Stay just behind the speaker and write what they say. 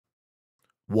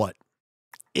What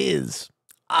is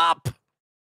up,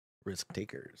 risk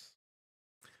takers?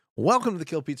 Welcome to the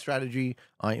Kill Pete strategy.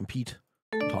 I am Pete,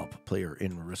 top player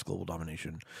in Risk Global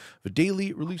Domination. The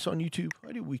daily release on YouTube.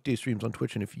 I do weekday streams on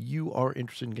Twitch, and if you are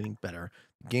interested in getting better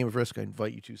at Game of Risk, I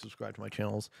invite you to subscribe to my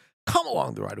channels. Come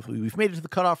along the ride with me. We've made it to the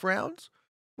cutoff rounds.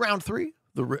 Round 3,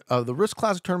 the Risk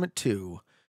Classic Tournament 2.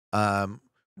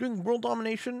 Doing World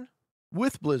Domination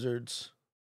with Blizzards.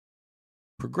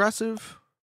 Progressive.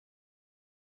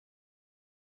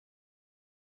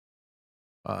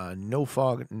 No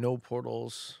fog, no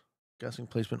portals, guessing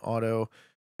placement auto,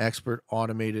 expert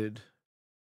automated,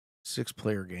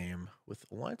 6-player game with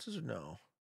alliances or no?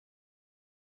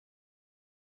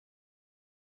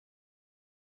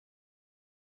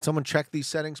 Someone check these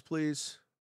settings, please.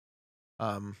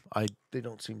 They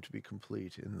don't seem to be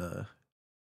complete in the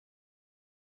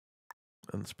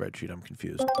spreadsheet. I'm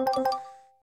confused.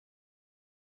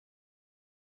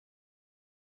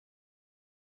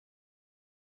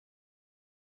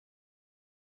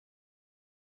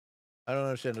 I don't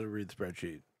understand how to read the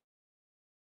spreadsheet.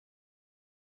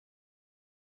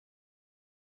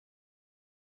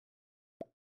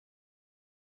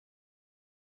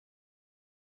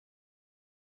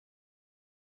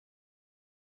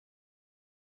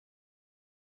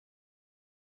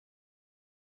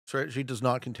 Spreadsheet does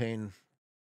not contain.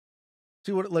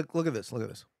 See what? Look at this. Look at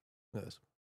this. Look at this.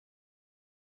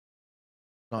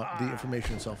 Not the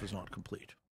information itself is not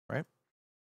complete, right?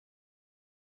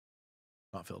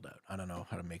 Not filled out. I don't know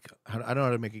how to make. I don't know how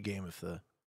to make a game if the.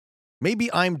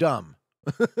 Maybe I'm dumb.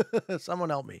 Someone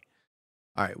help me.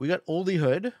 All right, we got Oldie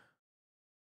Hood.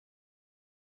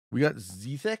 We got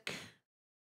Zethik.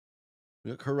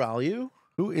 We got Karalu.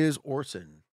 Who is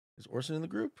Orson? Is Orson in the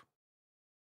group?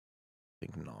 I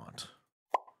think not.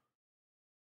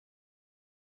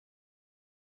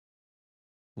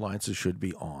 Alliances should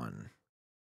be on.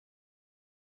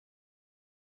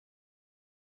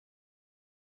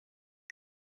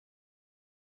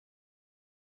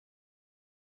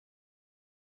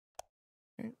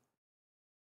 Okay.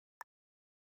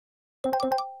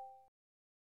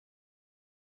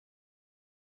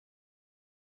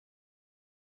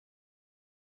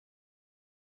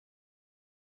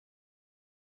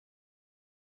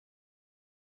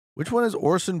 Which one is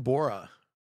Orson Bora?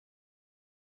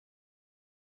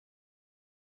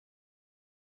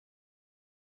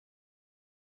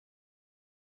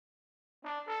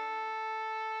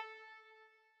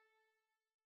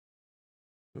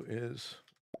 Who is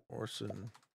Orson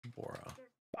Bora?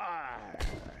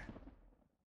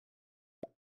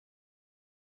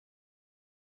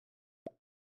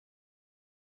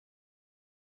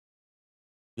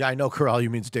 Yeah, I know Karalu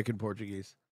means dick in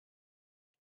Portuguese.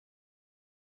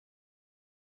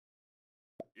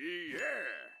 Yeah.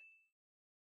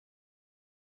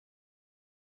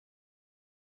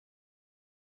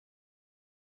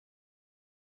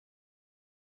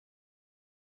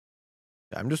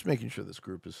 Yeah, I'm just making sure this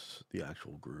group is the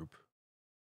actual group.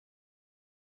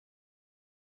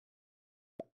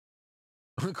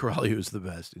 Karalu is the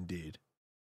best, indeed.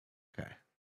 Okay.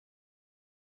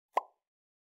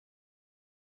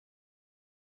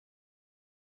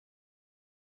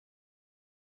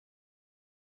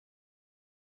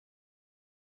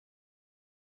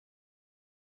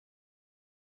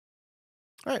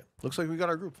 All right, looks like we got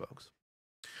our group, folks.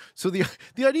 So the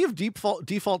idea of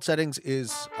default settings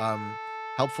is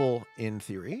helpful in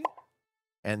theory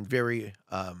and very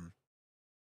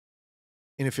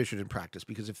inefficient in practice,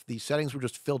 because if the settings were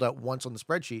just filled out once on the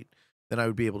spreadsheet, then I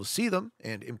would be able to see them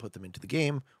and input them into the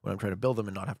game when I'm trying to build them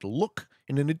and not have to look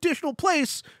in an additional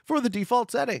place for the default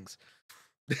settings.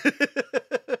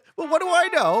 Well, what do I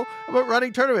know about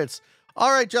running tournaments?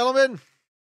 All right, gentlemen.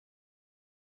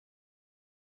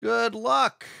 Good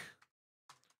luck.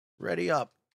 Ready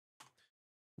up.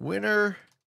 Winner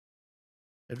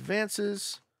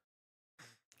advances.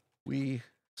 We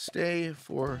stay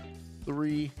for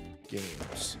 3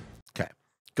 games. Okay.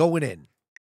 Going in.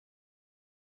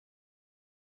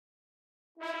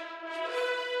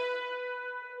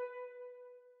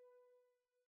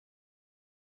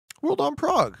 World on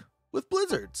Prague with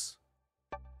Blizzards.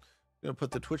 I'm going to put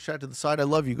the Twitch chat to the side. I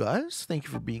love you guys. Thank you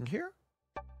for being here.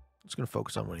 I'm just going to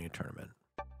focus on winning a tournament.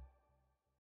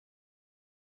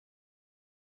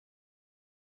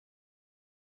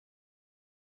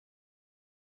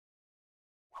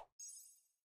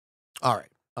 All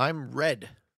right. I'm red.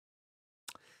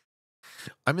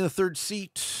 I'm in the 3rd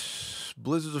seat.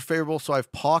 Blizzards are favorable, so I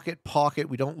have pocket.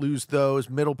 We don't lose those.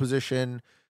 Middle position.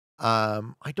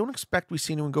 I don't expect we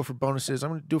see anyone go for bonuses.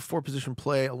 I'm going to do a 4-position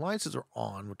play. Alliances are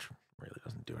on, which really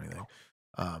doesn't do anything.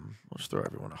 We'll just throw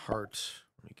everyone a heart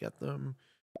when we get them.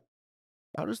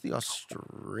 How does the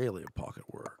Australia pocket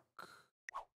work?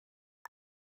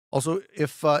 Also,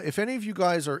 if any of you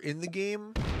guys are in the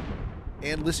game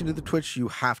and listening to the Twitch, you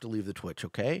have to leave the Twitch,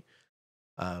 okay?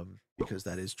 Because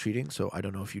that is cheating. So I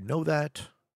don't know if you know that,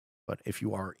 but if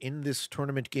you are in this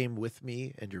tournament game with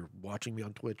me and you're watching me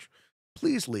on Twitch,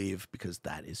 please leave because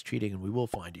that is cheating and we will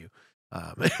find you.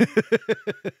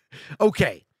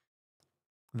 Okay.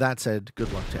 That said,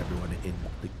 good luck to everyone in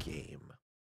the game.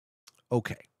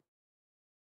 Okay.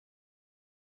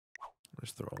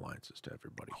 Let's throw alliances to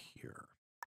everybody here.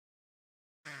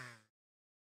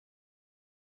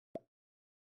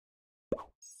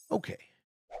 Okay.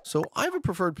 So I have a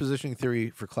preferred positioning theory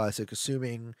for Classic,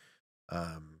 assuming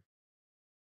I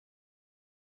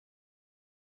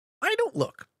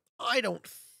don't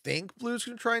think Blue's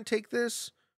going to try and take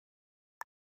this.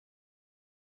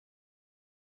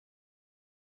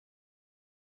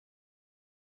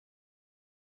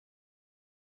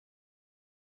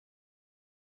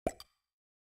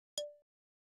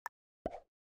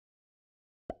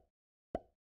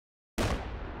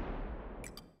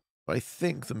 But I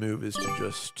think the move is to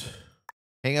just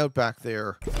hang out back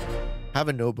there, have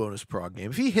a no bonus prog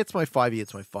game. If he hits my 5, he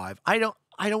hits my 5. I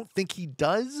don't think he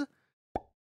does.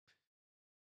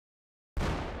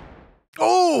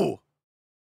 Oh!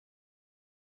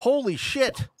 Holy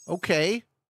shit. Okay.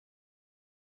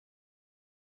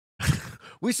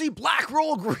 We see black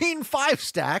roll, green 5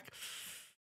 stack.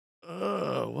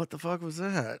 What the fuck was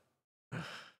that?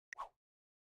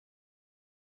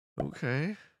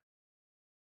 Okay.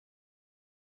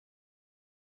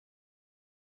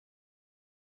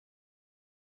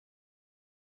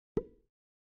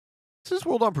 This is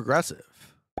World on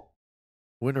Progressive.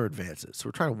 Winner advances. So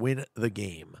we're trying to win the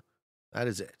game. That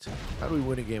is it. How do we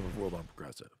win a game of World on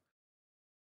Progressive?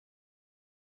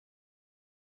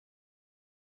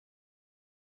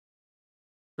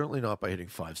 Certainly not by hitting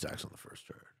 5 stacks on the first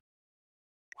turn.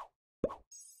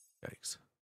 Yikes.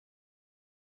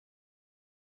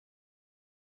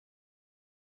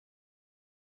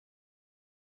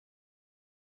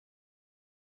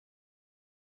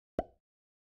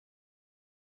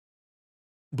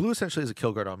 Blue essentially has a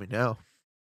kill guard on me now.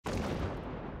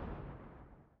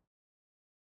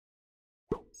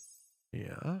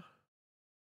 Yeah.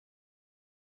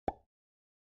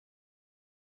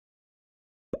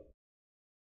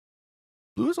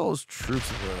 Blue has all his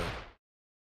troops in the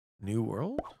New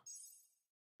World.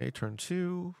 Okay, turn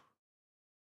 2.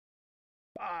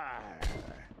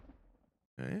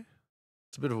 Okay.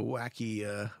 It's a bit of a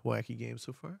wacky game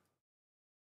so far.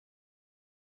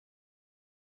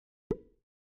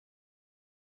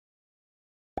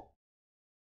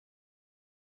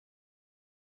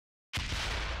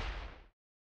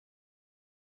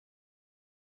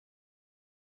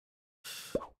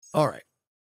 All right.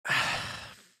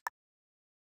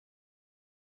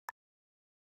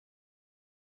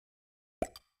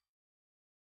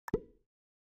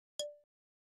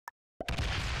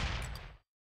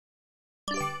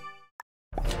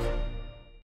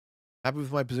 Happy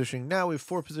with my positioning. Now we have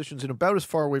 4 positions in about as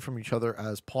far away from each other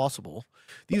as possible.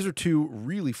 These are 2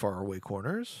 really far away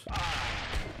corners.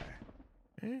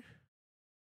 Okay.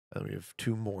 And we have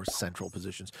 2 more central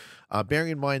positions. Bearing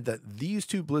in mind that these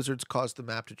 2 blizzards cause the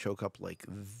map to choke up like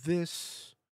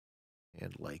this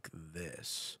and like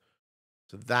this.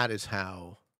 So that is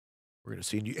how we're going to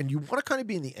see. And you want to kind of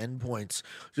be in the endpoints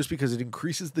just because it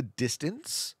increases the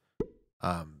distance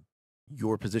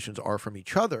your positions are from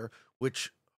each other,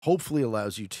 which hopefully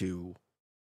allows you to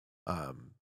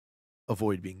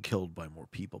avoid being killed by more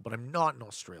people. But I'm not in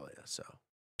Australia, so.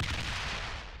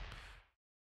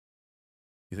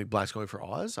 You think Black's going for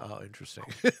Oz? Oh, interesting.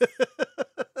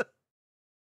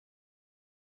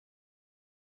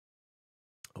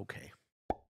 Okay.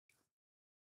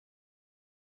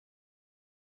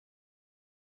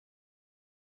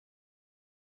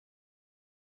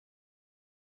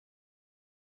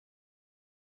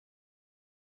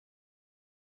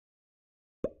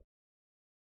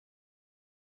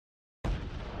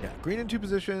 Yeah, green in 2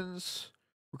 positions.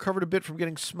 Recovered a bit from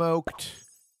getting smoked.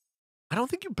 I don't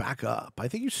think you back up. I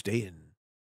think you stay in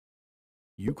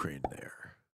Ukraine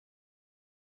there.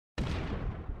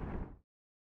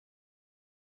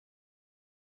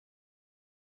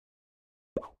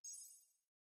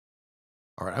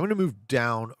 All right, I'm going to move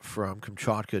down from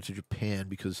Kamchatka to Japan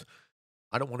because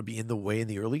I don't want to be in the way in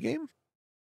the early game.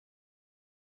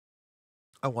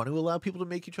 I want to allow people to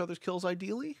make each other's kills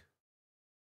ideally.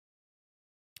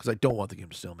 Because I don't want the game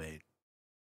to stalemate.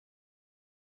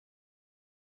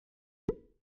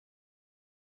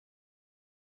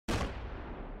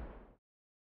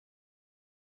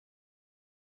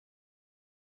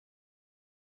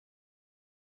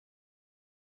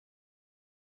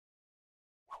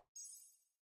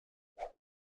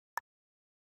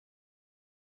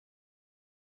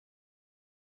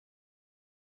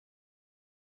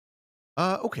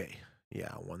 Okay.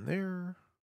 Yeah, one there.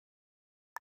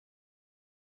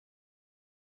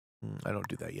 I don't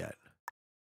do that yet.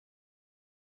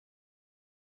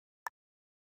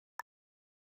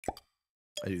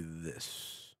 I do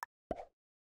this.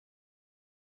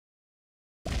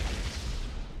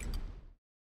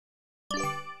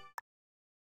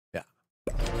 Yeah.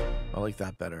 I like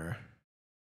that better.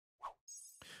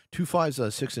 2 5s,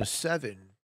 a 6 and a 7.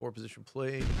 4 position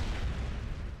play.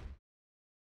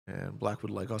 And Black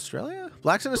would like Australia.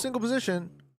 Black's in a single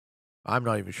position. I'm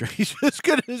not even sure he's just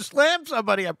going to slam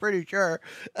somebody, I'm pretty sure.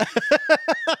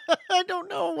 I don't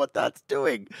know what that's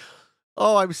doing.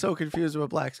 Oh, I'm so confused with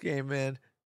Black's game, man.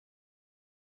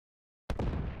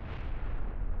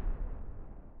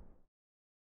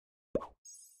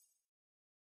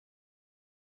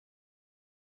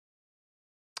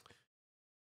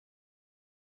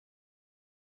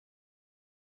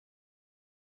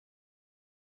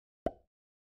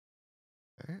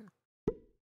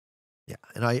 Yeah,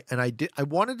 and I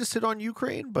wanted to sit on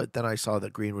Ukraine, but then I saw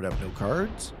that green would have no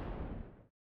cards.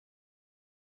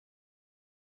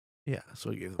 Yeah,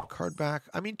 so I gave them a card back.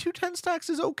 I mean, 2 10 stacks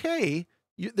is okay.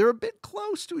 They're a bit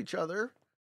close to each other.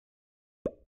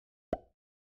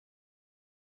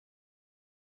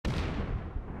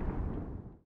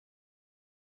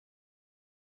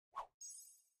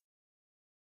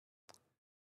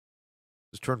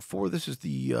 This is turn 4. This is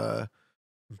the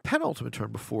penultimate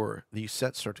turn before the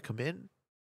sets start to come in.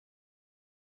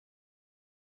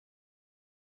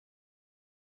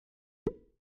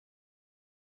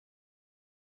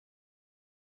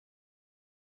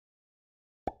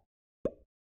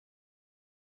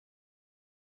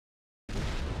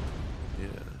 Yeah.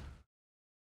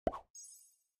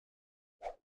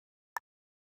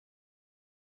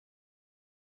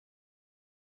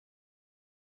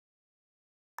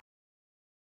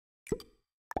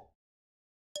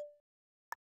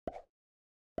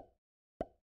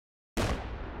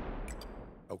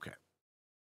 Okay.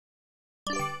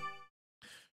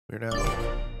 We're now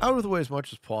out of the way as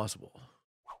much as possible.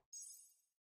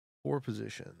 4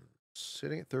 positions.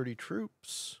 Sitting at 30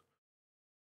 troops.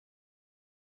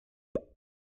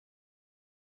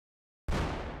 And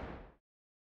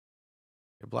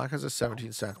Black has a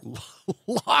 17 stack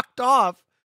locked off.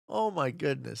 Oh my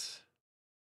goodness.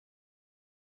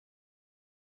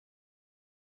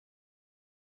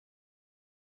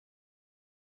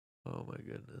 Oh my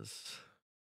goodness.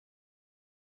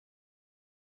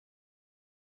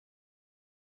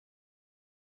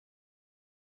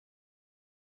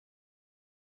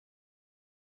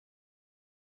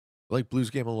 I like Blue's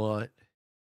game a lot.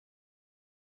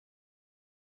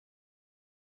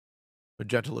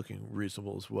 Magenta looking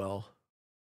reasonable as well.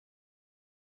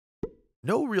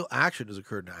 No real action has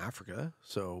occurred in Africa,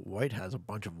 so White has a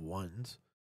bunch of 1s.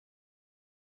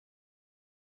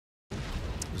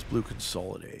 Does Blue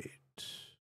consolidate?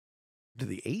 Into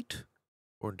the 8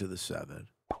 or into the 7?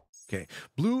 Okay.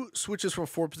 Blue switches from a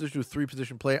 4 position to a 3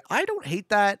 position play. I don't hate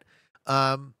that,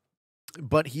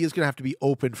 but he is going to have to be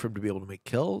open for him to be able to make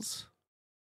kills.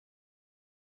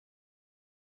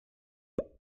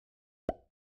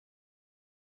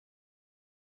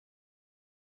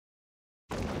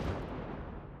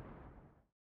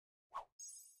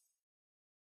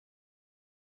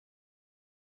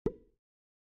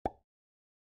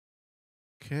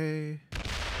 Okay.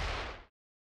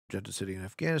 Magenta sitting in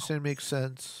Afghanistan makes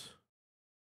sense.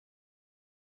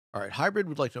 All right, Hybrid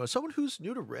would like to know, as someone who's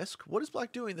new to Risk, what is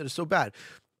Black doing that is so bad?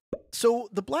 So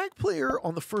the Black player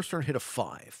on the first turn hit a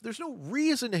 5. There's no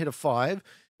reason to hit a 5.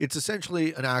 It's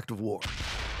essentially an act of war,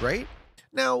 right?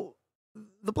 Now,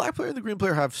 the Black player and the Green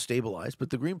player have stabilized, but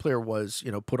the Green player was,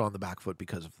 put on the back foot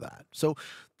because of that. So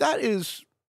that is,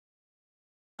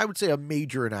 I would say, a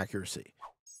major inaccuracy.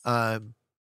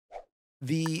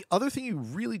 The other thing you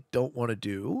really don't want to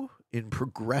do in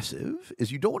progressive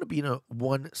is you don't want to be in a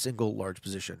one single large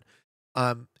position.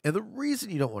 And the reason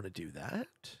you don't want to do that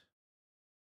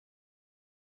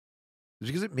is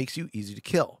because it makes you easy to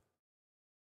kill.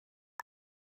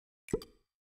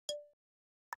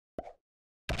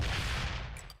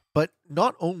 But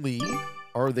not only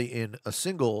are they in a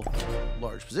single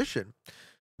large position,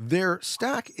 their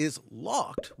stack is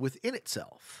locked within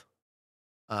itself.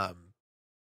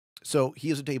 So he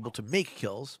isn't able to make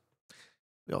kills.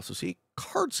 We also see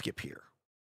card skip here.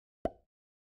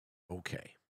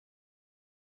 Okay.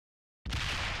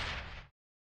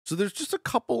 So there's just a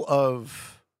couple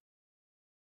of,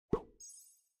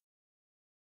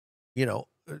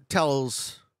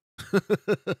 tells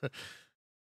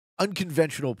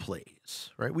unconventional plays,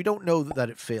 right? We don't know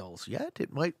that it fails yet.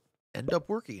 It might end up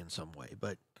working in some way,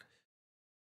 but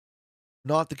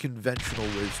not the conventional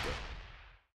wisdom.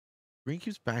 Green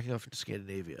keeps backing off into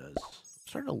Scandinavia. I'm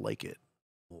starting to like it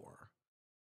more.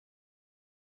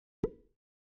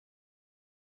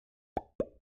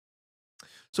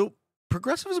 So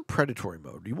progressive is a predatory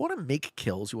mode. You want to make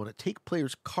kills. You want to take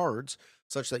players' cards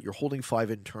such that you're holding 5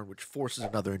 in turn, which forces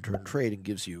another in turn trade and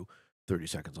gives you 30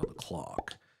 seconds on the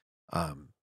clock.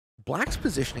 Black's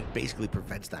positioning basically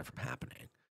prevents that from happening.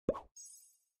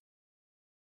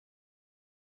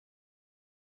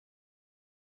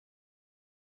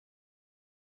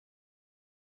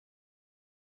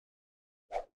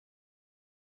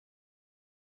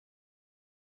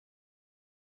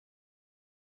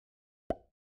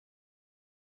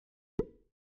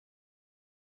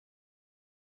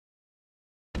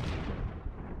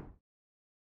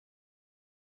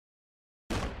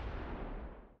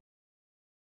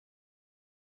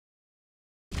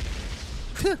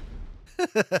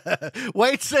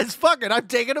 White says, fuck it, I'm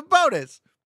taking a bonus.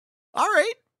 All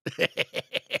right.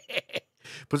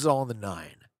 Puts it all on the 9.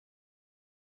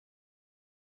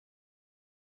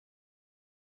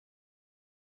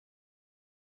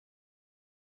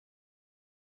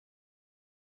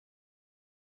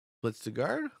 Blitz to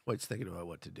guard. White's thinking about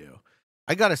what to do.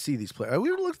 I got to see these players. We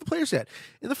haven't looked at the players yet.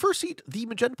 In the first seat, the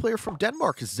magenta player from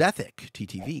Denmark is Zethic,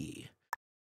 TTV.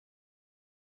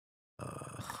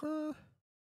 Uh-huh.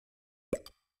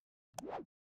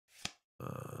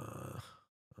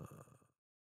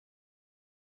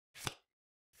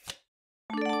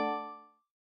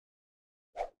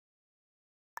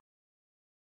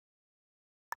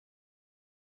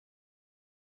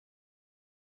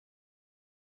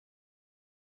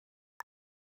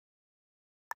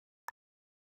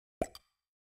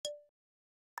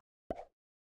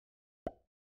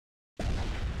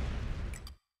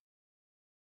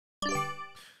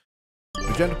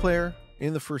 Magenta player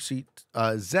in the first seat,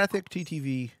 Zethic,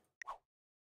 TTV,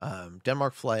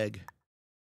 Denmark flag.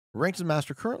 Ranked as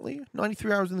master currently,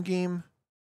 93 hours in the game,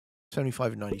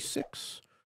 75 and 96.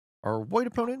 Our white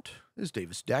opponent is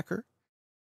Davis Decker.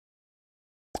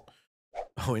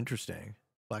 Oh, interesting.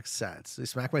 Black sets. They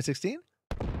smack my 16?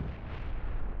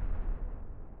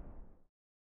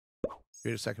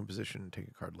 Create a second position and take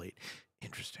a card late.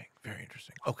 Interesting. Very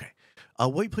interesting. Okay.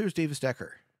 White player's Davis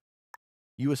Decker.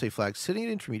 USA flag sitting at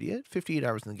intermediate, 58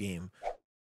 hours in the game,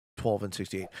 12 and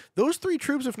 68. Those 3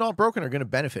 troops, if not broken, are going to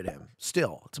benefit him.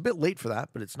 Still, it's a bit late for that,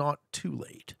 but it's not too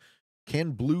late.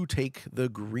 Can blue take the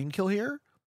green kill here?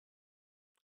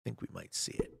 I think we might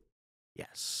see it.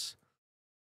 Yes.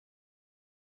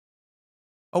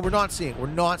 Oh, we're not seeing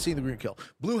the green kill.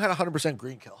 Blue had 100%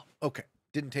 green kill. Okay.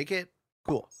 Didn't take it.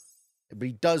 Cool. But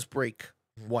he does break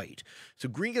white. So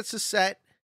green gets to set.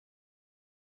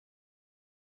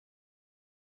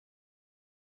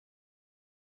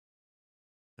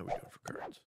 How are we doing for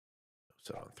cards?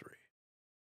 Set on 3.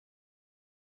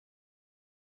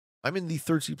 I'm in the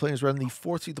 3rd seat playing as red. In the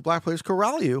 4th seat, the black player is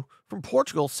Corralio from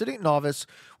Portugal, sitting at novice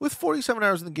with 47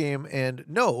 hours in the game and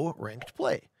no ranked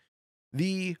play.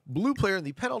 The blue player in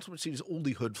the penultimate seat is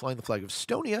Oldie Hood, flying the flag of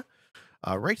Estonia.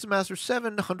 Ranked as master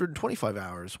 725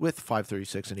 hours with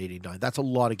 536 and 89. That's a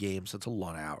lot of games. That's a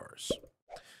lot of hours.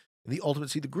 In the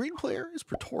ultimate seat, the green player is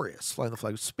Pretorius, flying the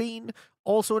flag of Spain,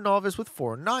 also a novice with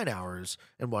 409 hours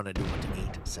and 191 to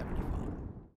 875.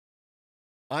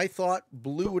 I thought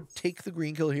blue would take the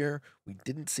green kill here. We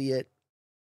didn't see it.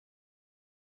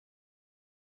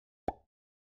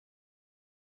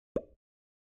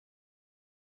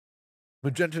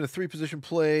 Magenta in a 3-position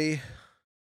play.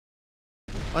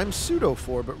 I'm pseudo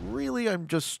 4, but really I'm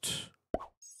just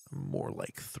more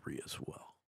like 3 as well.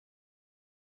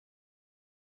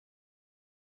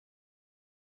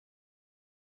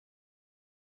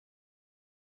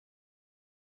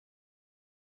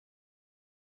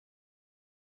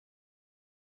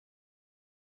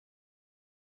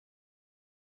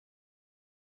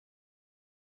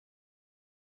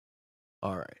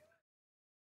 All right.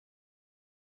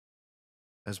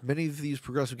 As many of these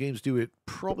progressive games do, it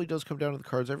probably does come down to the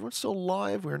cards. Everyone's still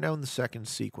alive. We're now in the 2nd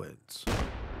sequence.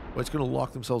 White's going to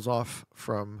lock themselves off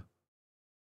from...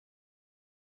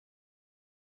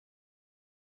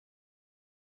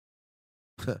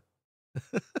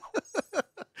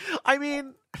 I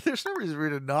mean, there's no reason for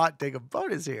me to not take a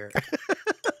bonus here.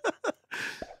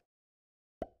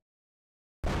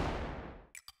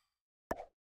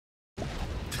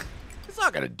 It's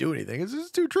not going to do anything. It's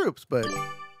just 2 troops, but...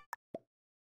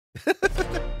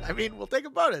 I mean, we'll take a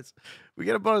bonus. We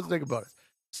get a bonus, we'll take a bonus.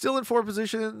 Still in 4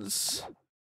 positions.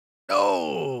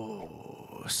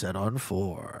 No! Set on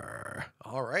 4.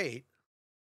 All right.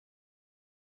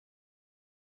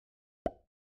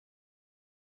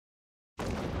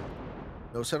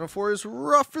 No set on 4 is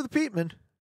rough for the Peatman.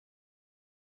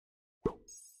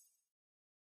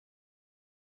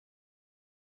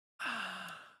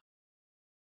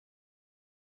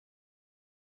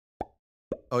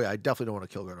 Oh, yeah, I definitely don't want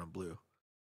to kill guard on blue.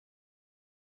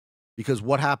 Because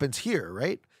what happens here,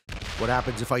 right? What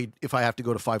happens if I have to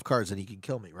go to 5 cards and he can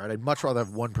kill me, right? I'd much rather have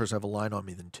one person have a line on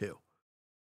me than 2.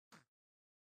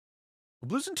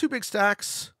 Blue's in 2 big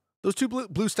stacks. Those 2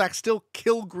 blue stacks still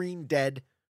kill green dead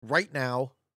right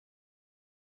now.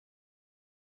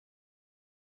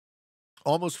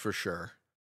 Almost for sure.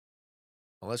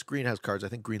 Unless green has cards, I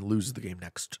think green loses the game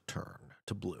next turn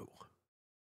to blue.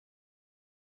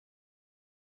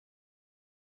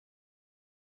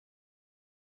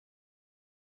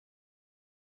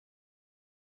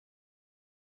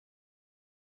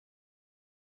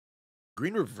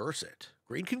 Green reverse it.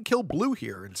 Green can kill blue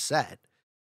here and set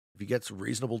if he gets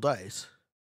reasonable dice.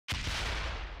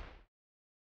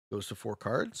 Goes to 4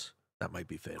 cards. That might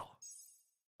be fatal.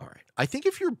 All right. I think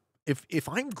if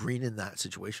I'm green in that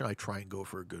situation, I try and go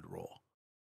for a good roll.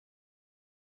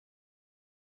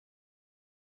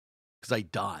 Because I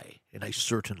die, and I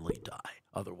certainly die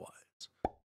otherwise.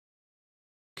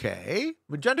 Okay.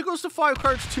 Magenta goes to 5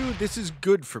 cards too. This is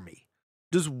good for me.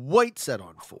 Does white set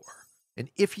on 4? And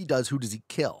if he does, who does he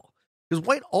kill? Because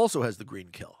white also has the green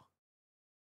kill.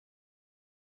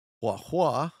 Hua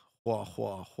hua, hua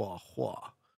hua hua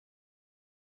hua.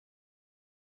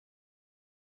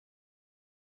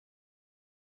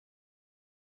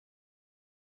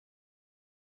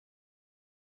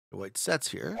 The white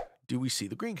sets here. Do we see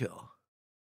the green kill?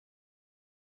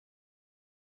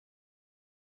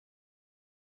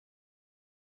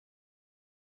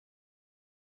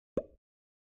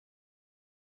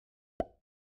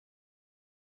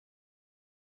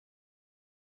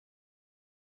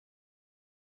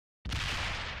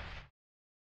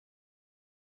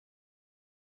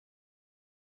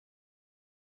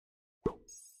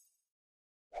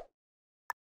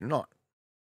 You're not.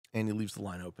 And he leaves the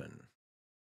line open.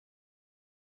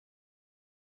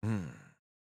 And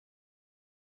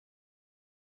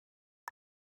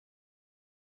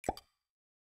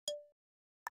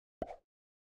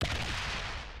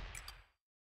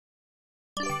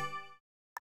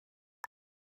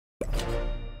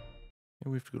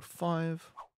we have to go to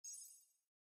 5.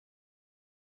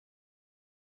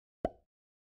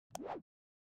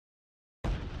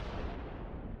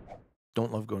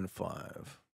 Don't love going to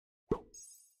 5.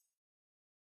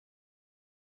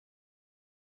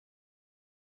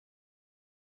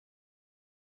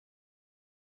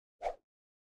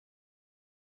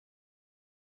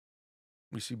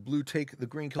 We see blue take the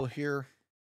green kill here.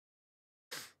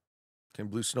 Can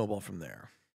blue snowball from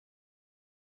there?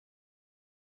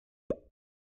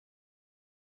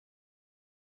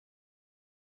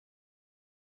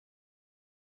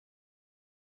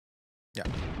 Yeah,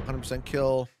 100%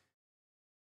 kill.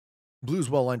 Blue's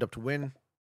well lined up to win.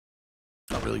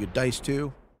 Got really good dice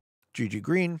too. GG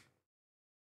green.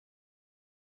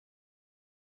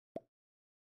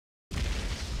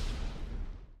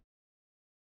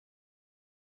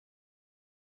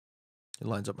 It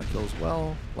lines up my kill as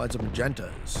well. Lines up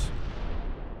magentas.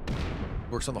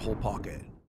 Works on the whole pocket.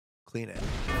 Clean it.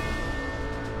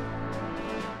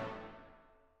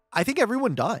 I think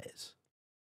everyone dies.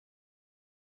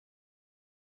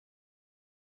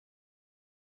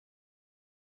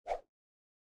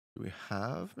 Do we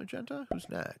have magenta? Who's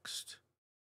next?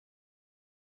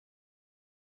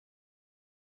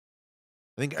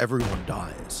 I think everyone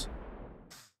dies.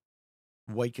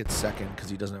 White gets second because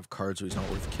he doesn't have cards, so he's not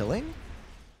worth killing.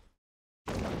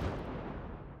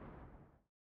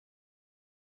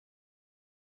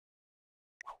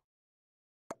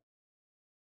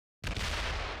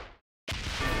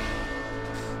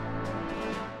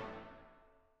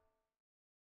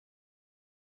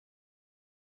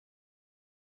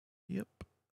 Yep.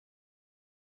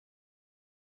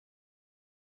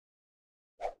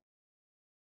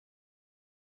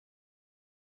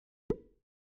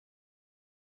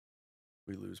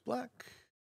 We lose black.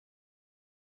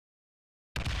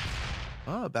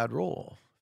 Ah, bad roll.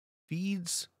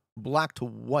 Feeds black to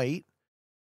white.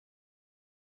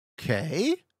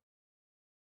 Okay.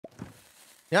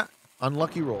 Yeah,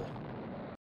 unlucky roll.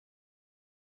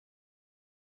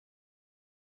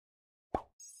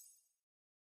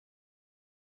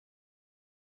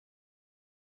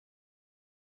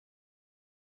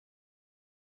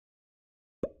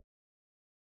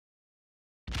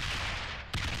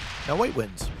 Now white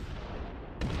wins.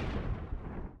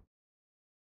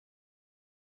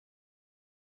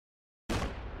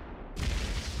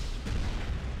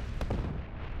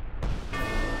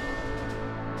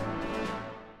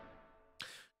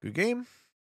 Good game.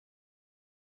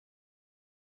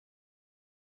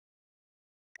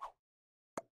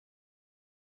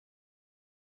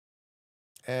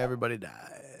 Everybody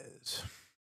dies.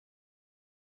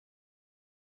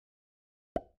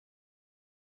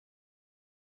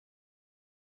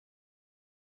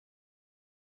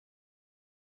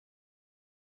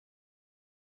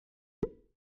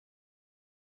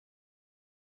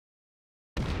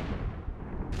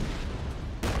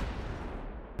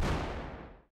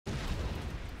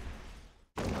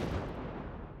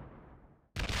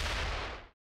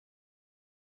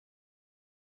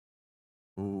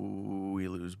 Ooh, we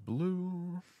lose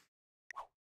blue.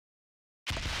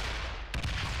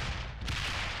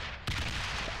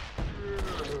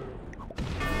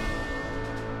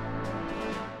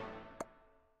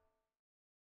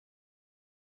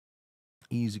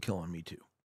 Easy kill on me too.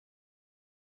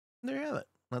 There you have it.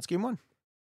 That's game one.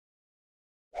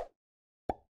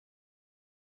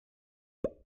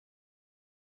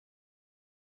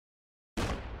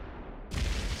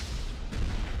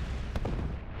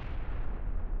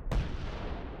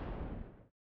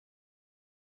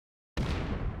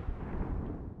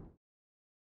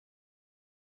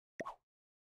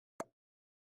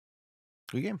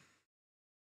 Good game.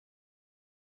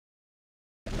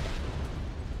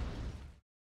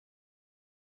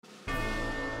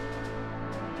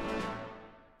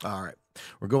 All right.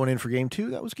 We're going in for game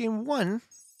two. That was game one.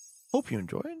 Hope you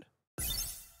enjoyed.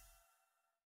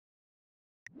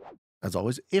 As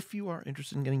always, if you are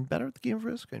interested in getting better at the game of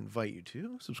Risk, I invite you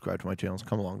to subscribe to my channels,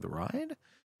 come along the ride.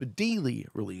 The daily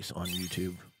release on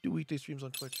YouTube. Do weekday streams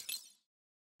on Twitch.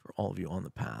 For all of you on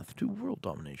the path to world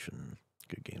domination.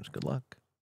 Good games, good luck.